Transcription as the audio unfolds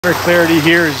Water clarity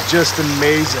here is just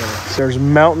amazing. There's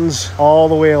mountains all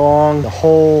the way along the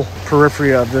whole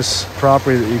periphery of this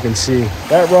property that you can see.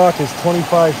 That rock is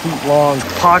 25 feet long.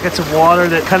 Pockets of water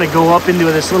that kind of go up into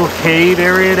this little cave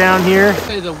area down here.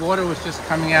 The water was just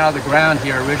coming out of the ground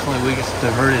here originally. We just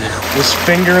diverted it. This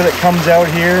finger that comes out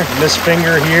here, and this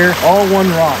finger here, all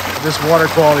one rock. This water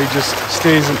quality just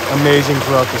stays amazing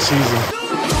throughout the season.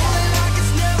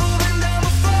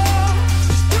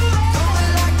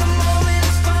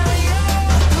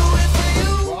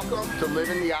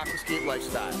 Aquascape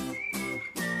lifestyle.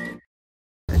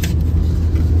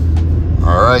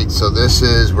 All right, so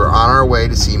we're on our way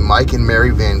to see Mike and Mary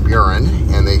Van Buren,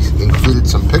 and they included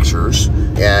some pictures,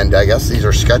 and I guess these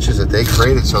are sketches that they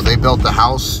created. So they built the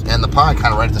house and the pond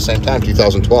kind of right at the same time,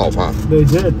 2012, huh? They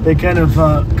did. They kind of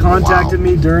contacted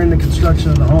me during the construction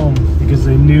of the home because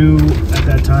they knew at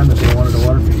that time that they wanted a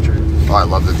water feature. Oh, I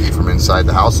love the view from inside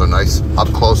the house, so nice up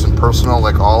close and personal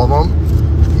like all of them.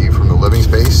 View from the living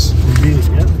space. Indeed,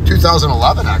 yeah.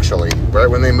 2011 actually, right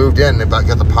when they moved in. They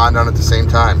got the pond on at the same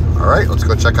time. All right, let's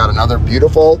go check out another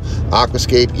beautiful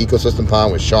Aquascape ecosystem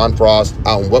pond with Sean Frost.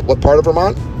 What part of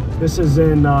Vermont? This is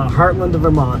in Heartland of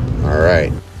Vermont. All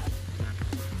right.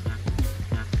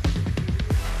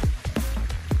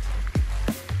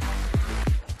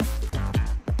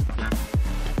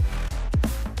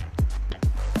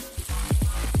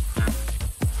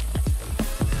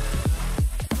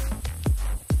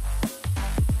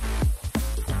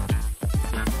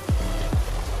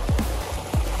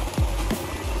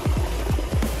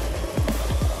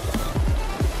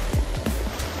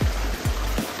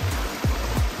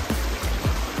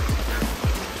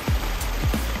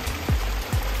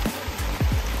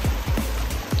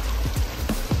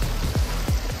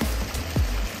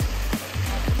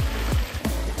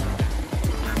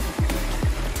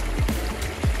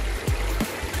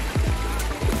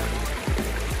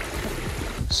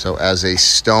 So as a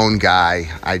stone guy,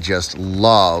 I just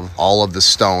love all of the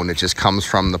stone that just comes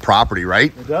from the property,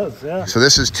 right? It does, yeah. So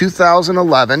this is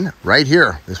 2011 right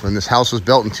here. When this house was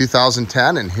built in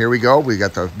 2010, and here we go. We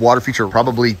got the water feature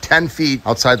probably 10 feet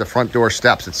outside the front door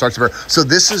steps. It starts very, so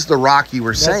this is the rock you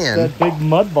were saying. That big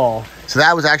mud ball. So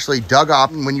that was actually dug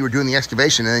up when you were doing the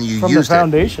excavation, and then you from used the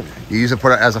foundation. You used it,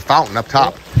 put it as a fountain up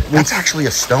top. Yep. That's actually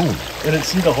a stone. And it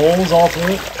see the holes all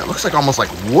through it? That looks like almost like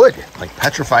wood, like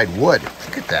petrified wood.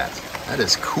 Look at that. That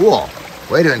is cool.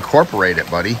 Way to incorporate it,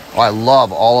 buddy. Oh, I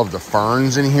love all of the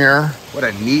ferns in here. What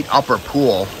a neat upper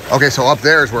pool. Okay, so up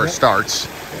there is where it starts.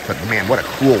 But man, what a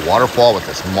cool waterfall with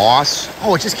this moss.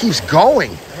 Oh, it just keeps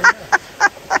going.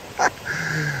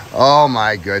 Oh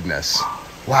my goodness.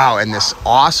 Wow, and this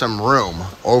awesome room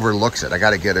overlooks it. I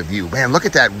gotta get a view. Man, look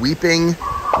at that weeping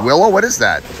willow. What is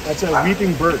that? That's a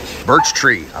weeping birch. Birch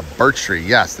tree, a birch tree.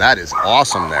 Yes, that is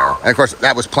awesome there. And of course,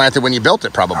 that was planted when you built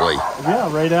it, probably.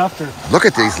 Yeah, right after. Look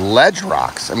at these ledge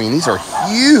rocks. I mean, these are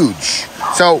huge.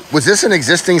 So was this an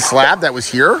existing slab that was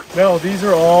here? No, these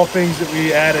are all things that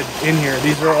we added in here.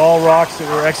 These are all rocks that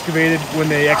were excavated when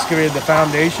they excavated the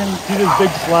foundation. See this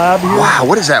big slab here? Wow,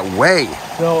 what does that weigh?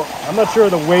 So I'm not sure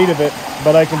the weight of it,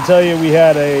 but I can tell you we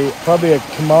had probably a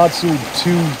Komatsu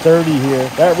 230 here.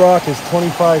 That rock is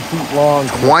 25 feet long.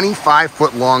 25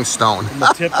 foot long stone. From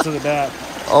the tip to the back.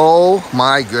 Oh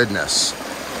my goodness.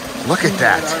 Look at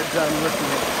that.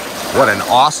 What an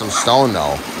awesome stone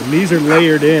though. And these are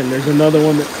layered in. There's another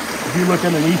one that, if you look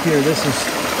underneath here, this is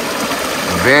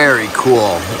very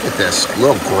cool. Look at this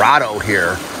little grotto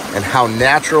here and how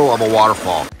natural of a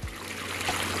waterfall.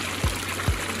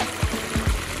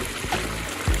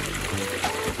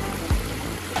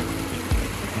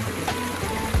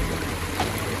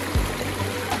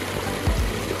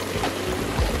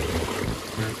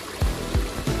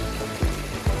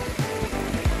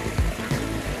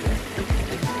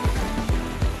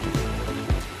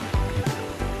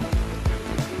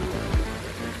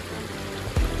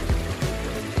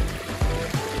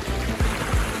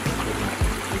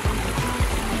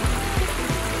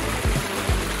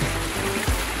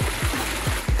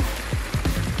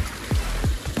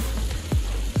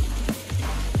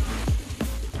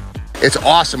 It's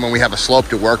awesome when we have a slope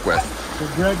to work with. So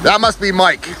Greg, that must be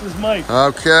Mike. This is Mike.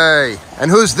 Okay. And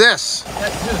who's this?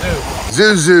 That's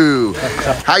Zuzu.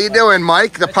 Zuzu. How you doing,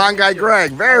 Mike? The pond guy,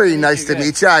 Greg. Very nice to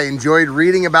meet you. I enjoyed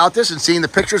reading about this and seeing the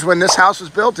pictures when this house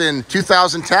was built in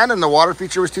 2010 and the water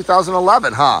feature was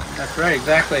 2011, huh? That's right,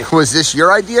 exactly. Was this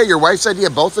your idea, your wife's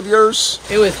idea, both of yours?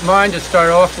 It was mine to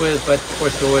start off with, but of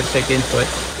course we always take input.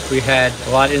 we had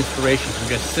a lot of inspiration from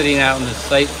just sitting out on the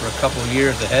site for a couple of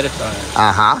years ahead of time.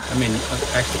 Uh-huh. I mean,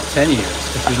 actually 10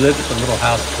 years, because we lived at the little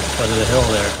house at the foot of the hill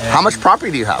there. And how much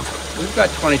property do you have? We've got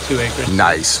 22 acres.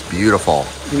 Nice, beautiful.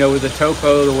 You know, with the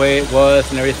topo, the way it was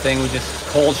and everything, we just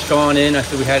called Sean in. I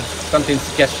said we had something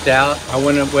sketched out. I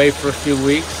went away for a few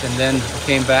weeks and then I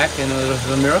came back and it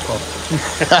was a miracle.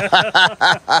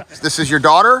 This is your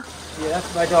daughter? Yeah,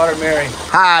 that's my daughter, Mary.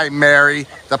 Hi, Mary.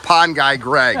 The pond guy,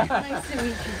 Greg. Nice to meet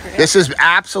you, Greg. This is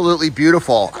absolutely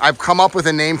beautiful. I've come up with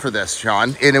a name for this,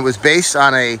 Sean, and it was based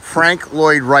on a Frank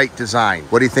Lloyd Wright design.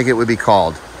 What do you think it would be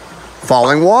called?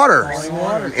 Falling Waters. Falling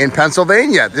Waters. In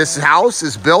Pennsylvania. This house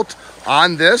is built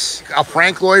on this, a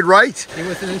Frank Lloyd Wright. It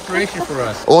was an inspiration for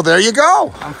us. Well, there you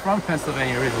go. I'm from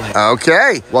Pennsylvania originally.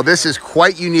 Okay. Well, this is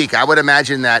quite unique. I would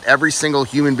imagine that every single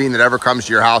human being that ever comes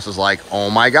to your house is like, oh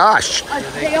my gosh.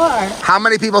 They are. How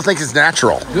many people think it's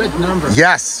natural? Good number.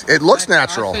 Yes, it looks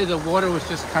natural. I'd say the water was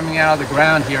just coming out of the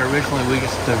ground here originally. We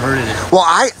just diverted it. Well,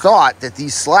 I thought that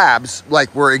these slabs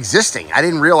were existing. I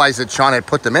didn't realize that Sean had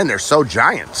put them in. They're so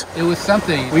giant. It was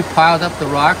something. We piled up the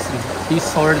rocks and he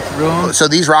sorted through them. So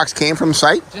these rocks came from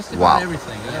site? Just about Wow.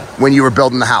 everything, yeah. When you were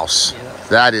building the house? Yeah.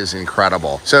 That is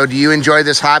incredible. So do you enjoy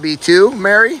this hobby too,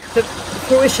 Mary? The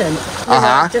fruition. You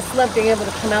know, just love being able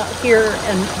to come out here,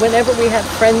 and whenever we have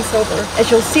friends over,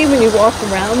 as you'll see when you walk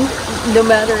around, no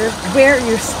matter where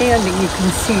you're standing, you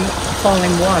can see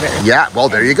falling water. Yeah, well,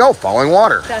 there you go, falling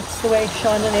water. That's the way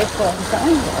Sean and April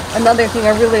designed it. Another thing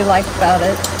I really like about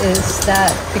it is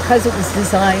that because it was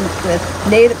designed with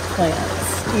native plants,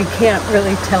 you can't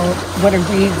really tell what are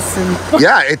weeds and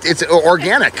Yeah, it's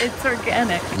organic. it's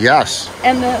organic. Yes.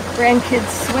 And the grandkids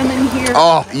swim in here.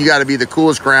 Oh, you got to be the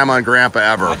coolest grandma and grandpa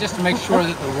ever. Just to make sure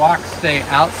that the rocks stay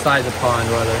outside the pond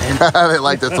rather than They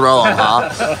like to throw them,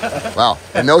 huh? Wow.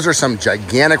 And those are some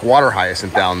gigantic water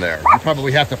hyacinth down there. You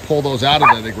probably have to pull those out of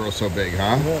there. They grow so big,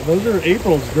 huh? Yeah, those are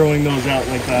April's growing those out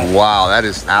like that. Wow, that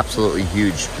is absolutely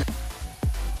huge.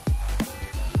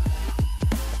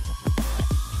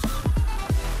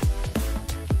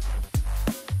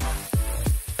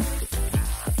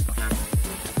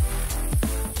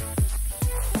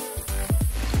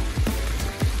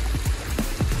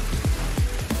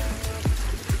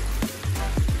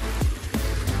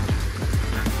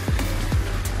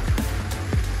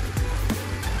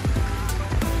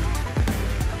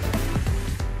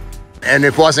 And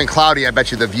if it wasn't cloudy, I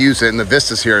bet you the views and the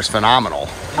vistas here is phenomenal.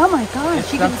 Oh my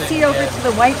gosh, you can see over to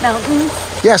the White Mountains.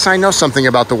 Yes, I know something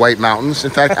about the White Mountains.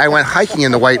 In fact, I went hiking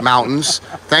in the White Mountains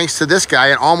thanks to this guy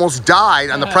and almost died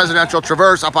on the Presidential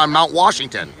Traverse up on Mount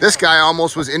Washington. This guy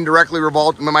almost was indirectly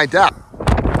involved in my death.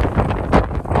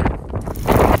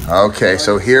 Okay,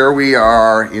 so here we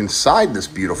are inside this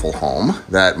beautiful home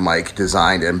that Mike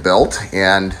designed and built,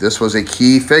 and this was a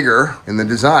key figure in the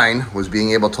design, was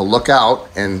being able to look out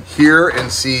and hear and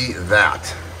see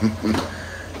that.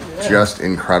 Just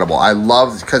incredible. I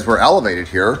love, because we're elevated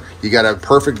here, you got a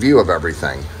perfect view of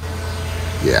everything.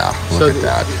 Yeah, look at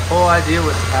that. The whole idea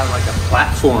was to have like a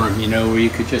platform, you know, where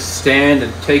you could just stand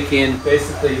and take in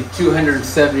basically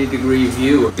 270-degree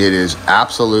view. It is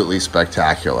absolutely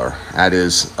spectacular. That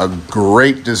is a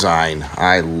great design.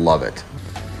 I love it.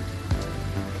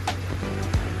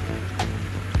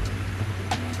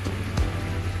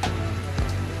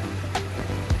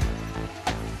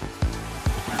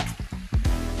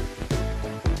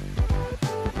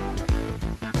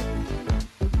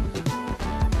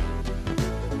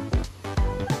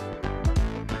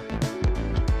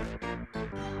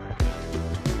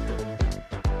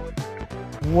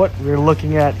 What we're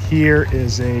looking at here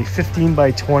is a 15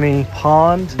 by 20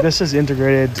 pond. This is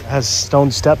integrated, has stone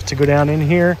steps to go down in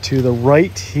here. To the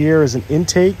right here is an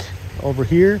intake over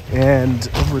here, and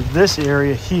over this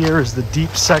area here is the deep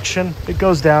section. It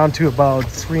goes down to about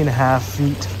 3.5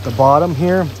 feet at the bottom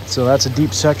here, so that's a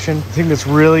deep section. The thing that's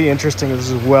really interesting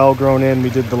is this is well grown in. We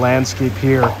did the landscape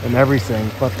here and everything,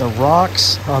 but the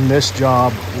rocks on this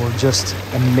job were just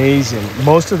amazing.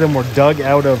 Most of them were dug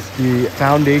out of the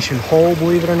foundation hole,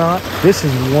 believe it or not. This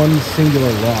is one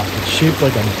singular rock. It's shaped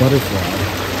like a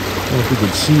butterfly. I don't know if you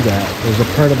can see that. There's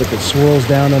a part of it that swirls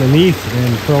down underneath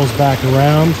and curls back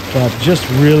around, but just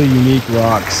really unique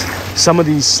rocks. Some of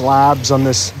these slabs on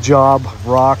this job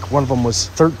rock, one of them was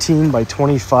 13 by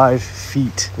 25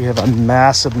 feet. We have a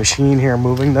massive machine here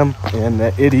moving them, and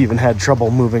it even had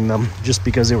trouble moving them just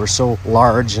because they were so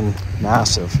large and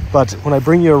massive. But when I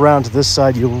bring you around to this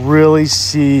side, you'll really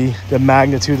see the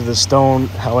magnitude of the stone,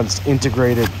 how it's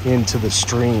integrated into the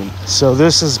stream. So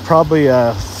this is probably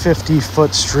a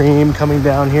 50-foot stream coming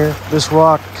down here. This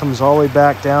rock comes all the way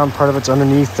back down. Part of it's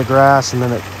underneath the grass, and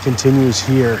then it continues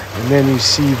here. And then you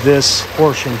see this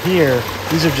portion here.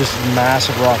 These are just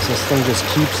massive rocks. This thing just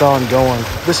keeps on going.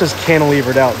 This is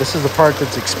cantilevered out. This is the part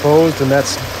that's exposed, and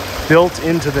that's built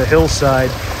into the hillside,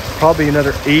 probably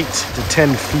another 8 to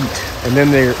 10 feet. And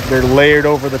then they're layered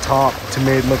over the top to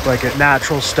make it look like a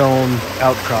natural stone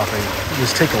outcropping.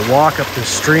 Just take a walk up the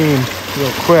stream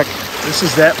real quick. This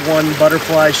is that one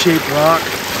butterfly-shaped rock.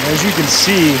 And as you can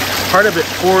see, part of it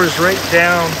pours right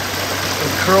down and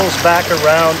curls back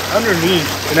around underneath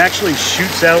and actually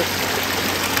shoots out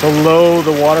below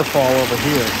the waterfall over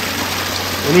here.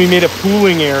 Then we made a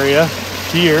pooling area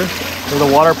here where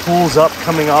the water pools up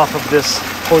coming off of this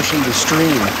portion of the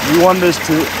stream. We wanted this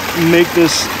to make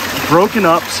this broken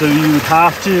up, so you would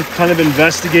have to kind of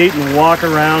investigate and walk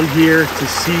around here to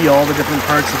see all the different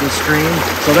parts of the stream.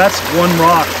 So that's one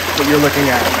rock that you're looking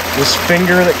at. This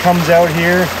finger that comes out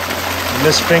here and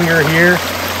this finger here,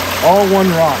 all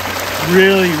one rock.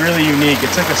 Really, really unique.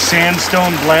 It's like a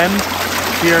sandstone blend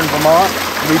here in Vermont.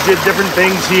 We did different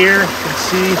things here. You can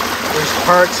see there's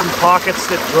parts and pockets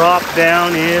that drop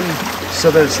down in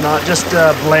so that it's not just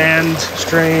a bland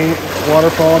string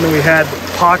waterfall. And then we had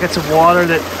pockets of water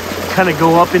that kind of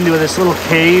go up into this little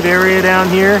cave area down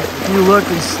here. If you look,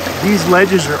 these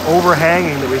ledges are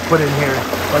overhanging that we put in here,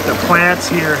 but the plants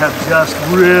here have just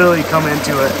really come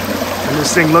into it. And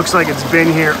this thing looks like it's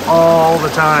been here all the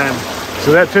time.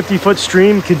 So that 50-foot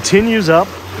stream continues up.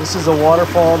 This is a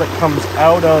waterfall that comes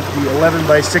out of the 11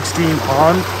 by 16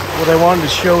 pond. What I wanted to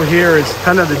show here is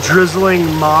kind of the drizzling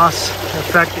moss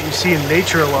effect that you see in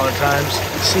nature a lot of times.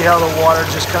 You see how the water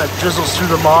just kind of drizzles through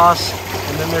the moss,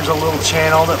 and then there's a little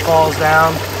channel that falls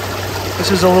down. This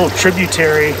is a little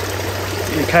tributary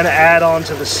that you kind of add on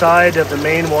to the side of the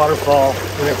main waterfall,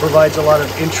 and it provides a lot of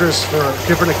interest for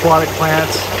different aquatic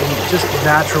plants and just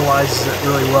naturalizes it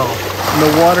really well.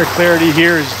 And the water clarity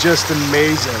here is just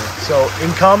amazing. So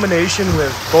in combination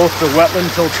with both the wetland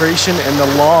filtration and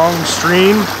the long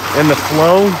stream and the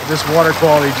flow, this water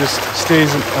quality just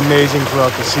stays amazing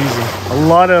throughout the season. A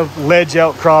lot of ledge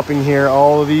outcropping here.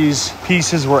 All of these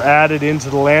pieces were added into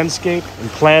the landscape and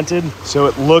planted. So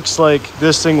it looks like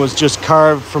this thing was just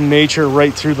carved from nature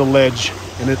right through the ledge.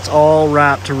 And it's all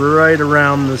wrapped right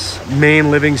around this main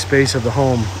living space of the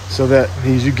home. So that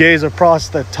as you gaze across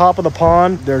the top of the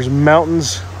pond, there's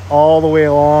mountains all the way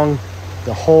along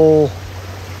the whole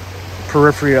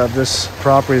periphery of this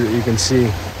property that you can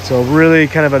see. So really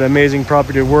kind of an amazing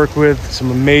property to work with, some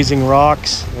amazing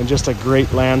rocks, and just a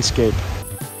great landscape.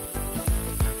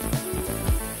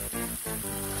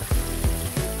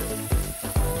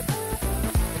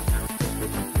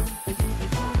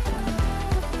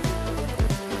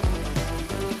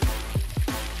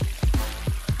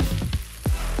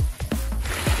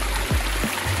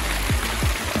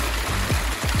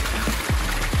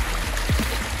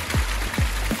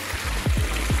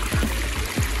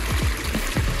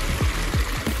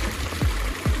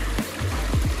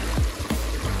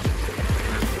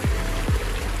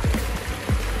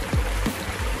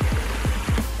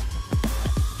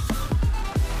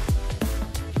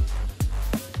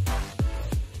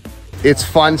 It's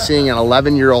fun seeing an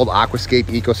 11-year-old aquascape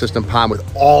ecosystem pond with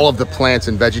all of the plants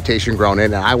and vegetation grown in,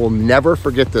 and I will never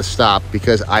forget this stop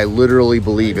because I literally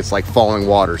believe it's like Falling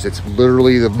Waters. It's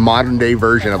literally the modern day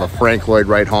version of a Frank Lloyd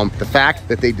Wright home. The fact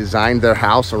that they designed their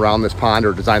house around this pond,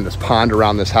 or designed this pond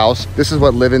around this house, this is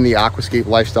what living the aquascape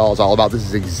lifestyle is all about. This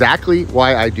is exactly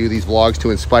why I do these vlogs, to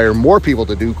inspire more people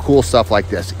to do cool stuff like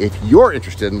this. If you're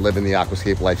interested in living the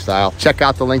aquascape lifestyle, check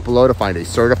out the link below to find a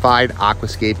certified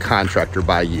aquascape contractor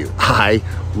by you. I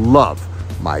love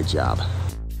my job.